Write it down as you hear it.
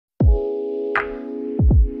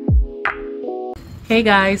Hey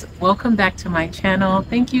guys, welcome back to my channel.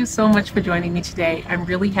 Thank you so much for joining me today. I'm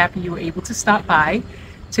really happy you were able to stop by.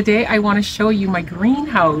 Today I want to show you my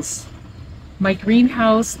greenhouse. My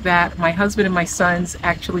greenhouse that my husband and my sons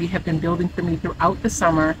actually have been building for me throughout the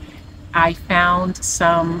summer. I found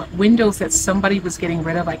some windows that somebody was getting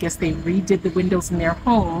rid of. I guess they redid the windows in their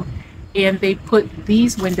home and they put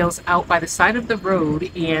these windows out by the side of the road,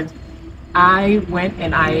 and I went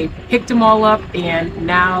and I picked them all up, and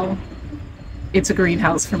now it's a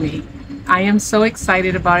greenhouse for me. I am so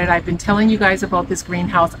excited about it. I've been telling you guys about this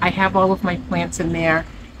greenhouse. I have all of my plants in there,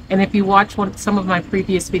 and if you watch some of my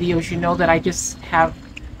previous videos, you know that I just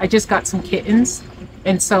got some kittens,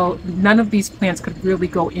 and so none of these plants could really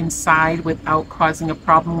go inside without causing a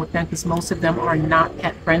problem with them, because most of them are not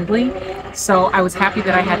pet friendly. So I was happy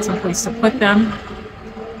that I had some place to put them.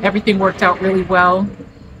 Everything worked out really well.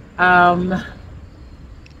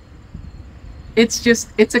 It's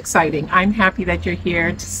exciting. I'm happy that you're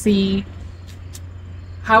here to see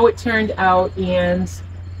how it turned out, and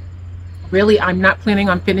really I'm not planning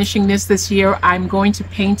on finishing this year. I'm going to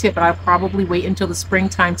paint it, but I'll probably wait until the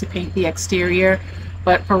springtime to paint the exterior.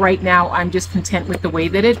 But for right now, I'm just content with the way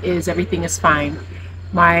that it is. Everything is fine.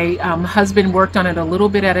 My husband worked on it a little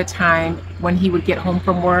bit at a time when he would get home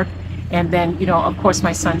from work. And then, you know, of course,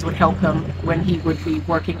 my sons would help him when he would be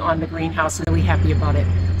working on the greenhouse. I'm really happy about it.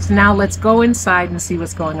 So now let's go inside and see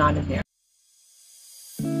what's going on in there.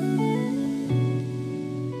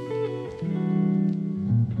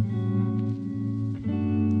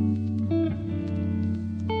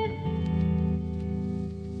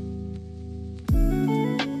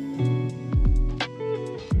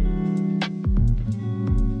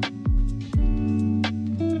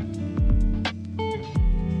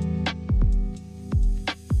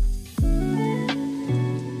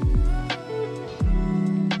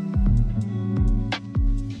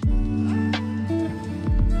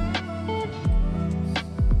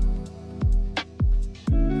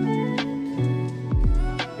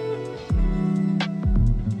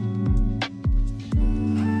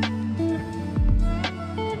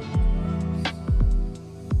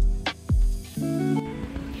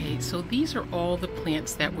 So these are all the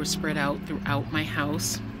plants that were spread out throughout my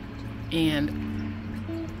house,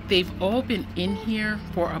 and they've all been in here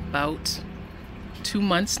for about 2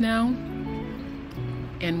 months now.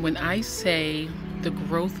 And when I say the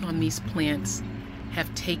growth on these plants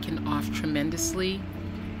have taken off tremendously,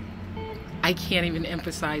 I can't even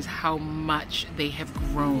emphasize how much they have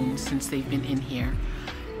grown since they've been in here.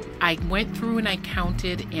 I went through and I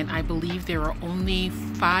counted, and I believe there are only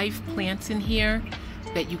 5 plants in here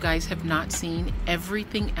that you guys have not seen.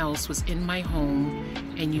 Everything else was in my home,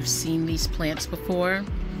 and you've seen these plants before.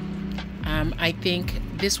 I think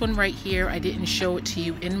this one right here, I didn't show it to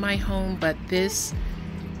you in my home, but this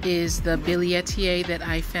is the Billietier that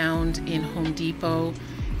I found in Home Depot.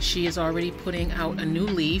 She is already putting out a new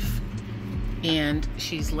leaf, and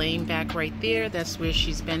she's laying back right there. That's where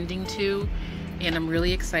she's bending to, and I'm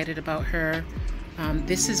really excited about her.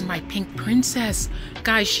 This is my pink princess.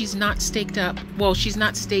 Guys, she's not staked up. Well, she's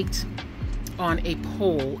not staked on a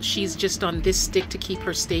pole. She's just on this stick to keep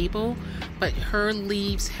her stable, but her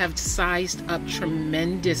leaves have sized up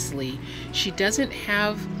tremendously. She doesn't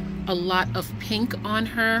have a lot of pink on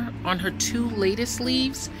her 2 latest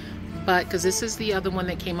leaves, but because this is the other one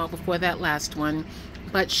that came out before that last one.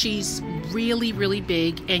 But she's really, really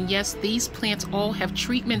big. And yes, these plants all have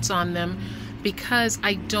treatments on them because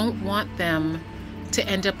I don't want them to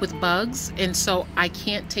end up with bugs, and so I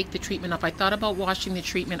can't take the treatment off. I thought about washing the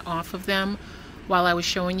treatment off of them while I was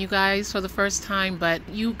showing you guys for the first time, but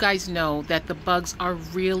you guys know that the bugs are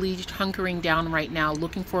really hunkering down right now,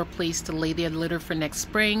 looking for a place to lay their litter for next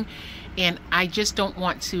spring, and I just don't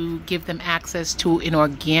want to give them access to an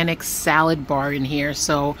organic salad bar in here,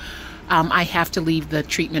 so I have to leave the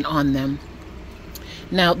treatment on them.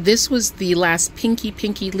 Now, this was the last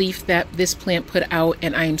pinky leaf that this plant put out,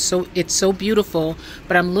 and it's so beautiful,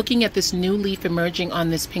 but I'm looking at this new leaf emerging on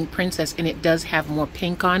this pink princess, and it does have more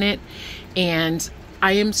pink on it, and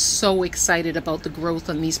I am so excited about the growth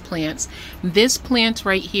on these plants. This plant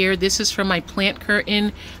right here, this is from my plant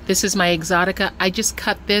curtain. This is my exotica. I just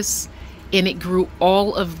cut this, and it grew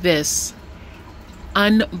all of this.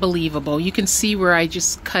 Unbelievable. You can see where I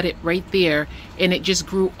just cut it right there, and it just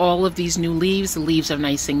grew all of these new leaves. The leaves are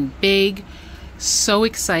nice and big. So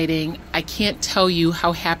exciting. I can't tell you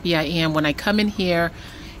how happy I am when I come in here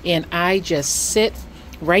and I just sit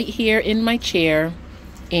right here in my chair,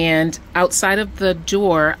 and outside of the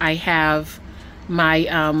door I have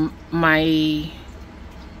my my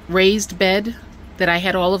raised bed that I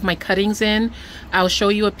had all of my cuttings in. I'll show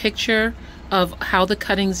you a picture of how the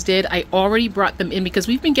cuttings did. I already brought them in because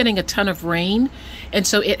we've been getting a ton of rain, and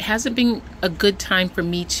so it hasn't been a good time for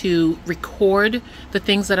me to record the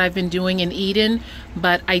things that I've been doing in Eden,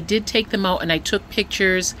 but I did take them out and I took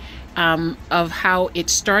pictures of how it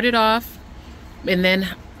started off and then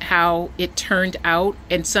how it turned out.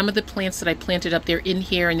 And some of the plants that I planted up there in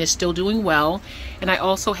here, and they're still doing well. And I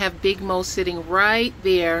also have Big Mo sitting right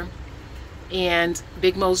there, and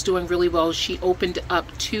Big Mo's doing really well. She opened up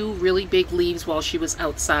 2 really big leaves while she was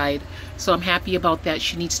outside, so I'm happy about that.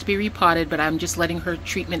 She needs to be repotted, but I'm just letting her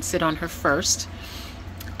treatment sit on her first.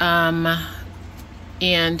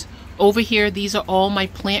 And over here, these are all my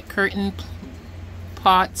plant curtain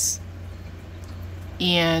pots,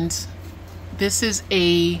 and this is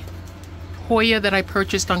a Hoya that I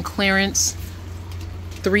purchased on clearance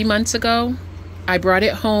 3 months ago. I brought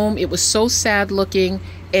it home. It was so sad looking,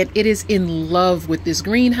 and it is in love with this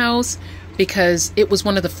greenhouse because it was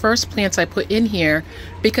one of the first plants I put in here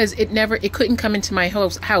because it couldn't come into my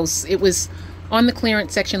house. It was on the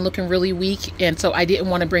clearance section looking really weak, and so I didn't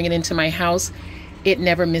want to bring it into my house. It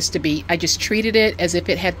never missed a beat. I just treated it as if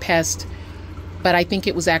it had pests, but I think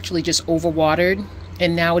it was actually just overwatered,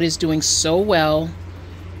 and now it is doing so well.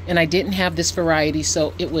 And I didn't have this variety,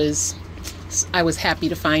 so I was happy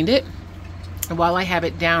to find it. And while I have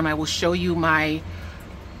it down, I will show you my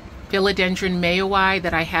philodendron mayoi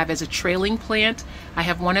that I have as a trailing plant. I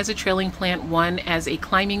have one as a trailing plant, one as a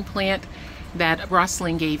climbing plant that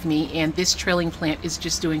Rosalind gave me, and this trailing plant is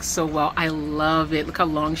just doing so well. I love it. Look how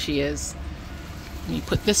long she is. Let me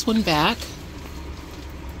put this one back.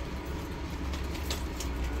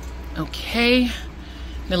 Okay.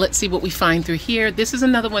 Now let's see what we find through here. This is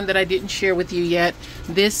another one that I didn't share with you yet.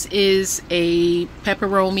 This is a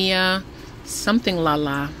peperomia something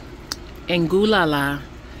la angulala,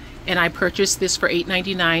 and I purchased this for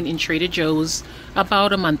 $8.99 in Trader Joe's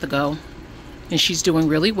about a month ago, and she's doing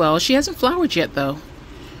really well. She hasn't flowered yet though,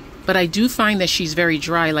 but I do find that she's very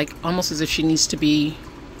dry, like almost as if she needs to be,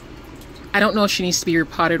 I don't know if she needs to be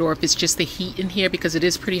repotted or if it's just the heat in here, because it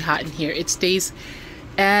is pretty hot in here. It stays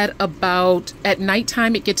at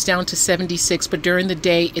nighttime it gets down to 76, but during the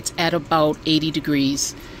day it's at about 80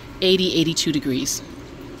 degrees, 82 degrees.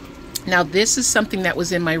 Now this is something that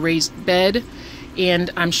was in my raised bed, and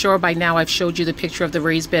I'm sure by now I've showed you the picture of the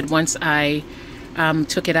raised bed once I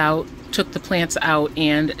took the plants out,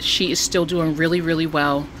 and she is still doing really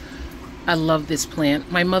well. I love this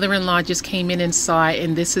plant. My mother-in-law just came in and saw it,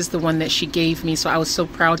 and this is the one that she gave me, so I was so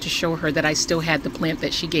proud to show her that I still had the plant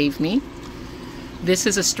that she gave me. This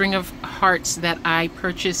is a string of hearts that I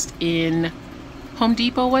purchased in Home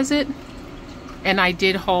Depot, was it? And I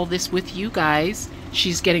did haul this with you guys.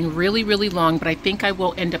 She's getting really long, but I think I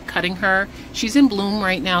will end up cutting her. She's in bloom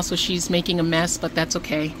right now, so she's making a mess, but that's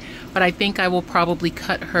okay. But I think I will probably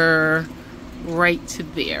cut her right to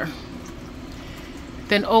there.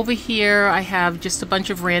 Then over here I have just a bunch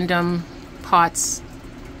of random pots,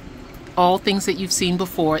 all things that you've seen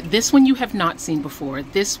before. This one you have not seen before.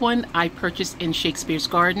 This one I purchased in Shakespeare's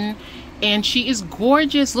Garden, and she is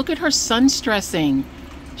gorgeous. Look at her sun stressing.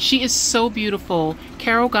 She is so beautiful.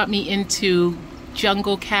 Carol got me into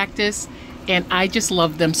jungle cactus, and I just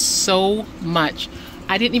love them so much.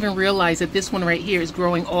 I didn't even realize that this one right here is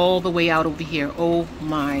growing all the way out over here. Oh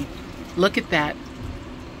my, look at that.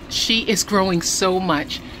 She is growing so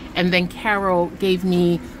much. And then Carol gave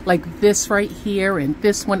me like this right here and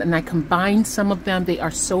this one, and I combined some of them. They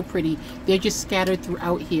are so pretty. They're just scattered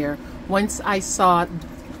throughout here. Once I saw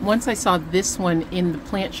this one in the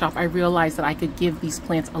plant shop, I realized that I could give these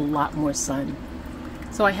plants a lot more sun.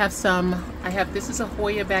 So this is a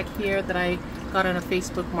Hoya back here that I got on a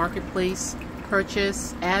Facebook Marketplace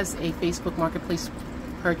purchase,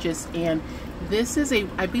 and this is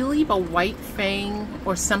I believe a white fang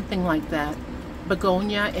or something like that,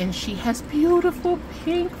 begonia, and she has beautiful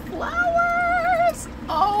pink flowers.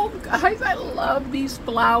 Oh guys, I love these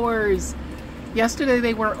flowers. Yesterday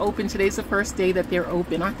they weren't open. Today's the first day that they're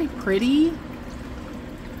open. Aren't they pretty?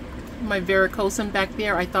 My varicosum back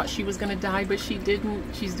there, I thought she was gonna die, but she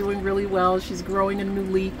didn't. She's doing really well. She's growing a new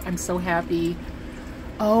leaf. I'm so happy.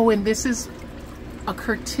 Oh, and this is a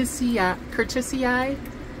curtisii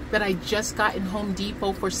that I just got in Home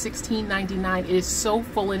Depot for $16.99. It is so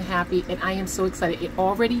full and happy, and I am so excited. It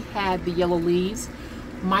already had the yellow leaves.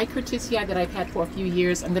 My curtisii that I've had for a few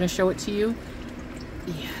years, I'm gonna show it to you.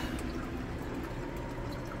 Yeah.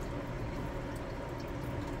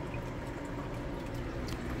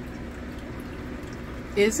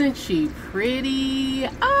 Isn't she pretty?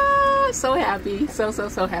 Ah, so happy.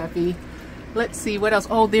 So happy. Let's see what else.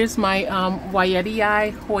 Oh, there's my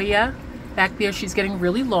Wyetii Hoya back there. She's getting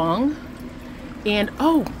really long. And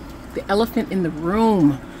oh, the elephant in the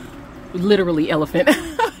room, literally elephant,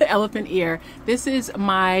 elephant ear. This is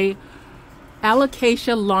my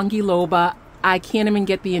Alocasia longiloba. I can't even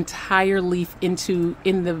get the entire leaf in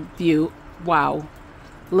the view. Wow.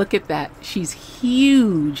 Look at that. She's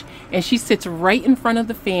huge. And she sits right in front of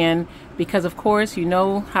the fan because, of course, you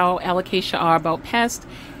know how alocasia are about pests.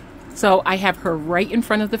 So I have her right in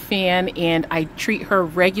front of the fan and I treat her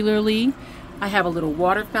regularly. I have a little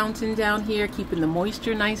water fountain down here, keeping the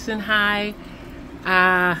moisture nice and high.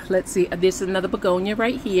 Let's see. There's another begonia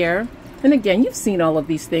right here. And again, you've seen all of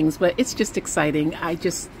these things, but it's just exciting. I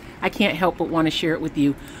can't help but want to share it with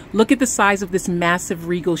you. Look at the size of this massive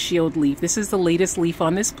regal shield leaf. This is the latest leaf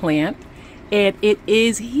on this plant, and it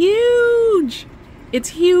is huge. It's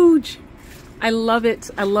huge. I love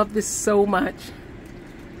it. I love this so much.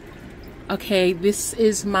 Okay, this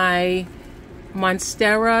is my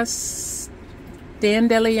Monstera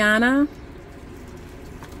Dandeliana,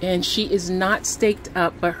 and she is not staked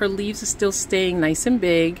up, but her leaves are still staying nice and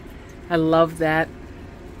big. I love that.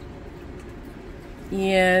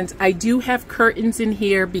 And I do have curtains in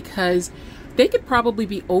here because they could probably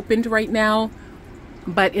be opened right now,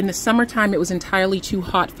 but in the summertime it was entirely too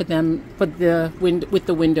hot for them with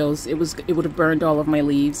the windows. It would have burned all of my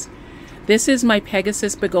leaves. This is my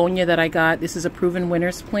Pegasus begonia that I got. This is a proven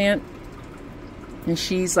winners plant, and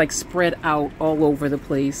she's like spread out all over the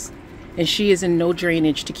place, and she is in no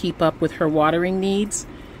drainage to keep up with her watering needs.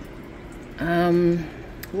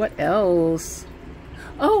 What else?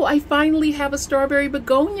 Oh, I finally have a strawberry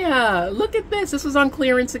begonia. Look at this. This was on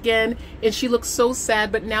clearance again, and she looks so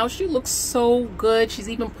sad, but now she looks so good. She's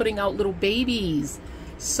even putting out little babies.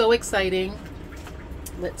 So exciting.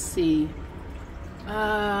 Let's see.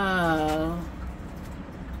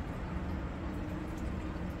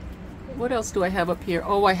 What else do I have up here?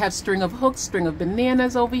 Oh, I have string of hooks, string of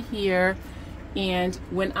bananas over here. And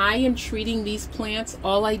when I am treating these plants,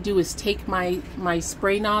 all I do is take my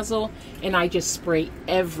spray nozzle and I just spray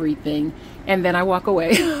everything, and then I walk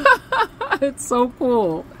away. It's so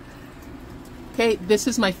cool. Okay, this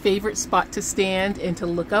is my favorite spot to stand and to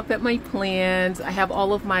look up at my plants. I have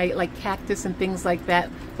all of my like cactus and things like that,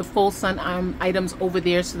 the full sun items over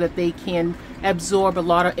there so that they can absorb a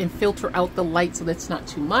lot of and filter out the light so that's not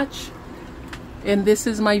too much. And this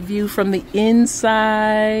is my view from the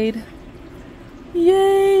inside.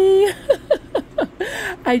 Yay!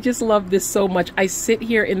 I just love this so much. I sit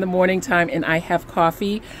here in the morning time and I have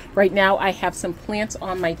coffee. Right now I have some plants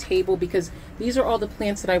on my table because these are all the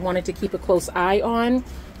plants that I wanted to keep a close eye on,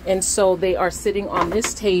 and so they are sitting on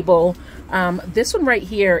this table. This one right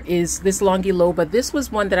here is this longiloba. This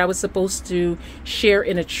was one that I was supposed to share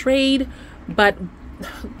in a trade, but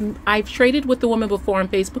I've traded with the woman before on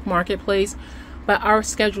Facebook Marketplace, but our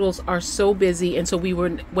schedules are so busy, and so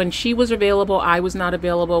when she was available, I was not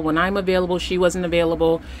available. When I'm available, she wasn't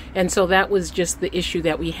available, and so that was just the issue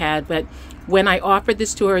that we had. But when I offered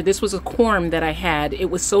this to her, this was a corm that I had. It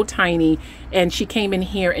was so tiny, and she came in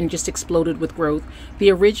here and just exploded with growth. The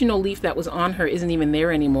original leaf that was on her isn't even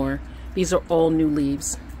there anymore. These are all new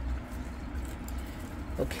leaves.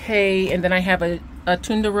 Okay, and then I have a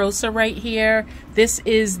Tunderosa right here. This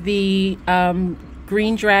is the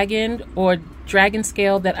green dragon or dragon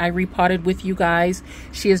scale that I repotted with you guys.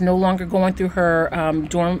 She is no longer going through her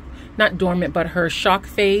not dormant, but her shock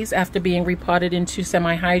phase after being repotted into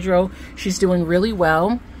semi-hydro. She's doing really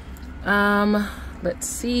well. Let's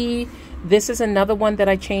see. This is another one that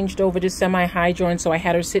I changed over to semi-hydro, and so I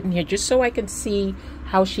had her sitting here just so I could see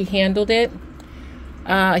how she handled it.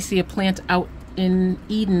 I see a plant out in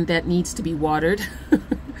Eden that needs to be watered.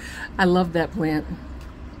 I love that plant.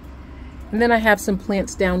 And then I have some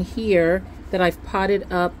plants down here that I've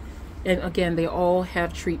potted up, and again, they all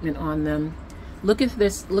have treatment on them. Look at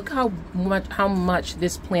this. Look how much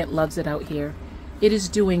this plant loves it out here. It is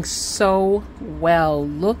doing so well.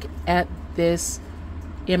 Look at this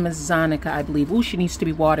Amazonica, I believe. Ooh, she needs to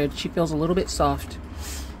be watered. She feels a little bit soft.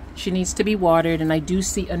 She needs to be watered, and I do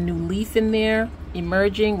see a new leaf in there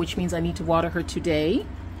emerging, which means I need to water her today.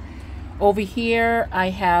 Over here, I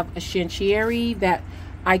have a Chanchieri that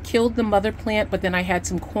I killed the mother plant, but then I had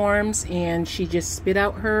some corms and she just spit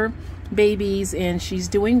out her babies, and she's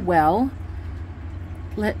doing well.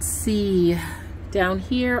 Let's see. Down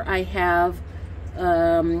here I have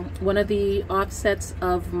one of the offsets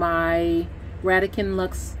of my Radican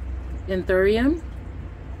Lux Anthurium.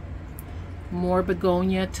 More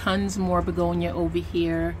begonia, tons more begonia over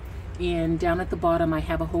here. And down at the bottom I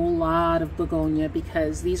have a whole lot of begonia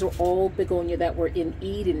because these are all begonia that were in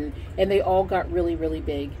Eden, and they all got really, really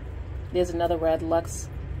big. There's another Red Lux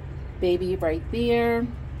baby right there.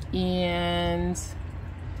 And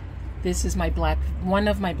This is one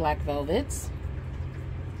of my black velvets.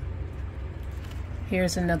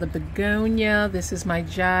 Here's another begonia. This is my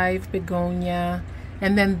jive begonia.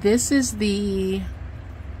 And then this is the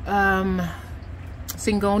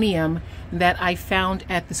syngonium that I found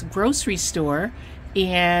at this grocery store,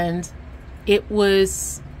 and it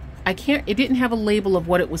was, it didn't have a label of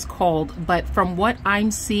what it was called, but from what I'm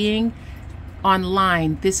seeing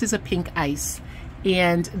online, this is a pink ice.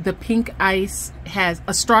 And the pink ice has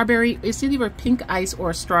a strawberry, it's either a pink ice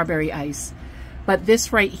or a strawberry ice. But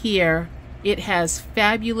this right here, it has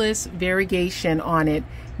fabulous variegation on it.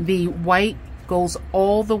 The white goes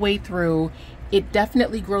all the way through. It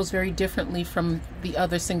definitely grows very differently from the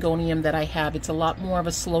other syngonium that I have. It's a lot more of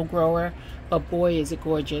a slow grower, but boy is it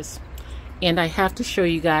gorgeous. And I have to show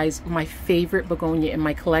you guys my favorite begonia in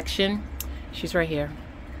my collection. She's right here.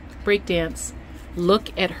 Breakdance.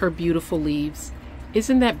 Look at her beautiful leaves.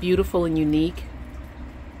 Isn't that beautiful and unique?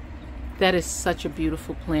 That is such a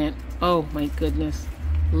beautiful plant. Oh my goodness.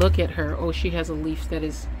 Look at her. Oh, she has a leaf that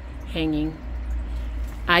is hanging.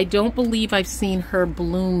 I don't believe I've seen her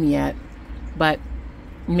bloom yet, but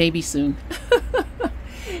maybe soon.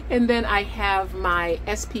 And then I have my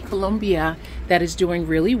SP Columbia that is doing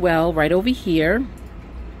really well right over here.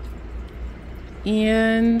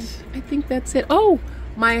 And I think that's it. Oh,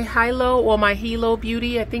 my Hilo or my Hilo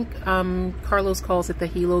Beauty. I think Carlos calls it the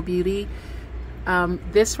Hilo Beauty.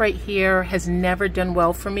 This right here has never done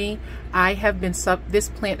well for me. I have been this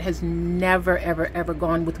plant has never ever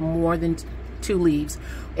gone with more than 2 leaves,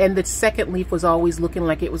 and the second leaf was always looking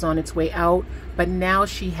like it was on its way out, but now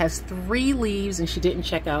she has 3 leaves and she didn't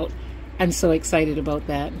check out. I'm so excited about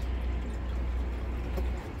that.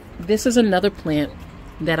 This is another plant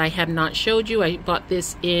that I have not showed you. I bought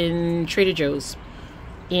this in Trader Joe's,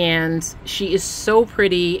 and she is so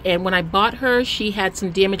pretty. And when I bought her, she had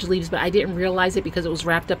some damaged leaves, but I didn't realize it because it was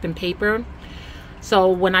wrapped up in paper. So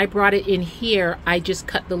when I brought it in here, I just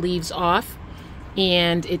cut the leaves off,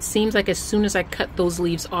 and it seems like as soon as I cut those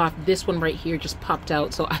leaves off, this one right here just popped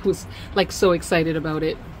out. So I was like so excited about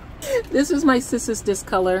it. This is my Cissus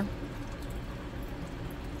Discolor.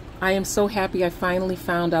 I am so happy I finally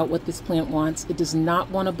found out what this plant wants. It does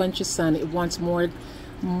not want a bunch of sun. It wants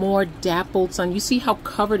more dappled sun. You see how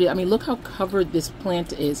covered it, I mean, look how covered this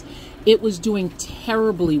plant is. It was doing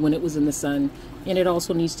terribly when it was in the sun, and it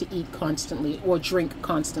also needs to eat constantly or drink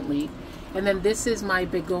constantly. And then this is my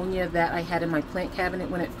begonia that I had in my plant cabinet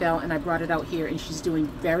when it fell, and I brought it out here, and she's doing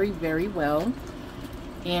very well.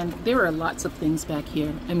 And there are lots of things back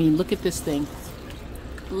here. I mean, look at this thing.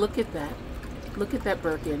 Look at that. Look at that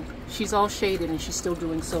Birkin. She's all shaded and she's still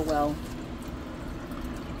doing so well.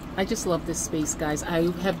 I just love this space, guys. I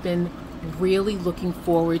have been really looking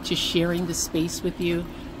forward to sharing this space with you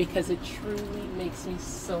because it truly makes me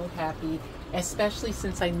so happy, especially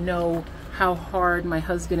since I know how hard my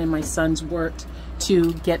husband and my sons worked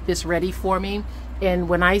to get this ready for me. And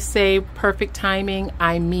when I say perfect timing,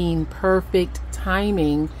 I mean perfect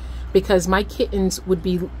timing, because my kittens would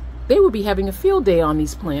be having a field day on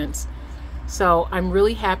these plants. So I'm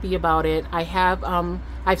really happy about it. I have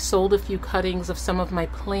I've sold a few cuttings of some of my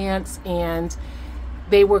plants, and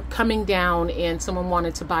they were coming down, and someone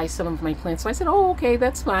wanted to buy some of my plants. So I said, oh, okay,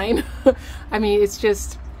 that's fine. I mean,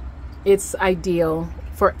 it's ideal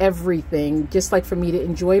for everything, just like for me to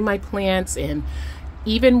enjoy my plants. And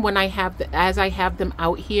even when as I have them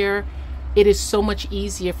out here, it is so much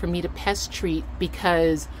easier for me to pest treat,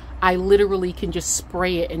 because I literally can just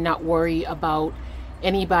spray it and not worry about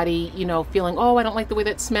anybody, you know, feeling, oh, I don't like the way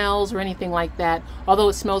that smells or anything like that. Although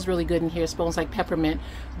it smells really good in here, it smells like peppermint.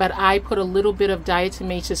 But I put a little bit of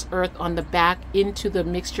diatomaceous earth on the back into the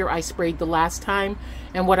mixture I sprayed the last time.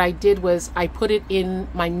 And what I did was I put it in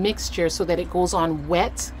my mixture so that it goes on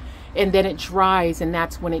wet, and then it dries, and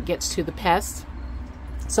that's when it gets to the pest.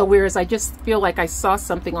 So whereas I just feel like I saw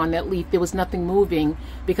something on that leaf, there was nothing moving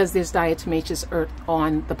because there's diatomaceous earth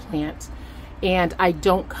on the plant. And I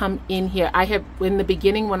don't come in here. In the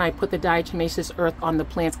beginning, when I put the diatomaceous earth on the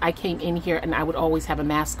plants, I came in here and I would always have a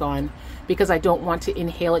mask on, because I don't want to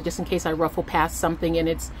inhale it just in case I ruffle past something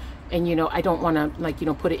and you know, I don't want to, like, you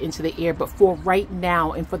know, put it into the air. But for right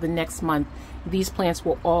now and for the next month, these plants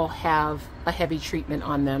will all have a heavy treatment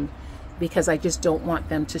on them, because I just don't want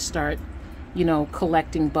them to start, you know,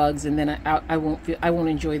 collecting bugs, and then I won't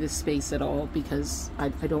enjoy this space at all, because I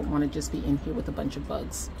don't want to just be in here with a bunch of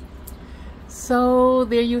bugs. So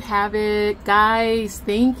there you have it, guys.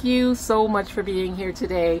 Thank you so much for being here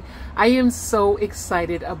today. I am so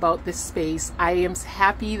excited about this space. I am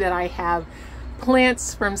happy that I have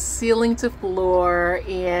plants from ceiling to floor,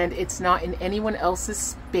 and it's not in anyone else's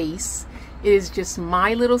space. It is just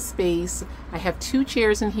my little space. I have 2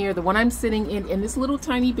 chairs in here. The one I'm sitting in, and this little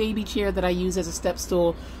tiny baby chair that I use as a step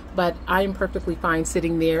stool, but I'm perfectly fine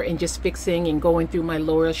sitting there and just fixing and going through my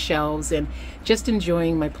lower shelves and just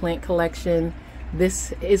enjoying my plant collection.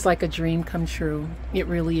 This is like a dream come true. It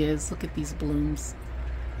really is. Look at these blooms.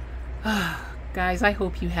 Guys, I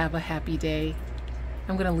hope you have a happy day.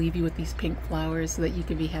 I'm gonna leave you with these pink flowers so that you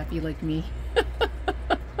can be happy like me.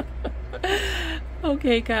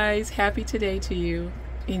 Okay guys, happy today to you.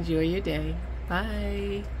 Enjoy your day.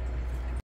 Bye.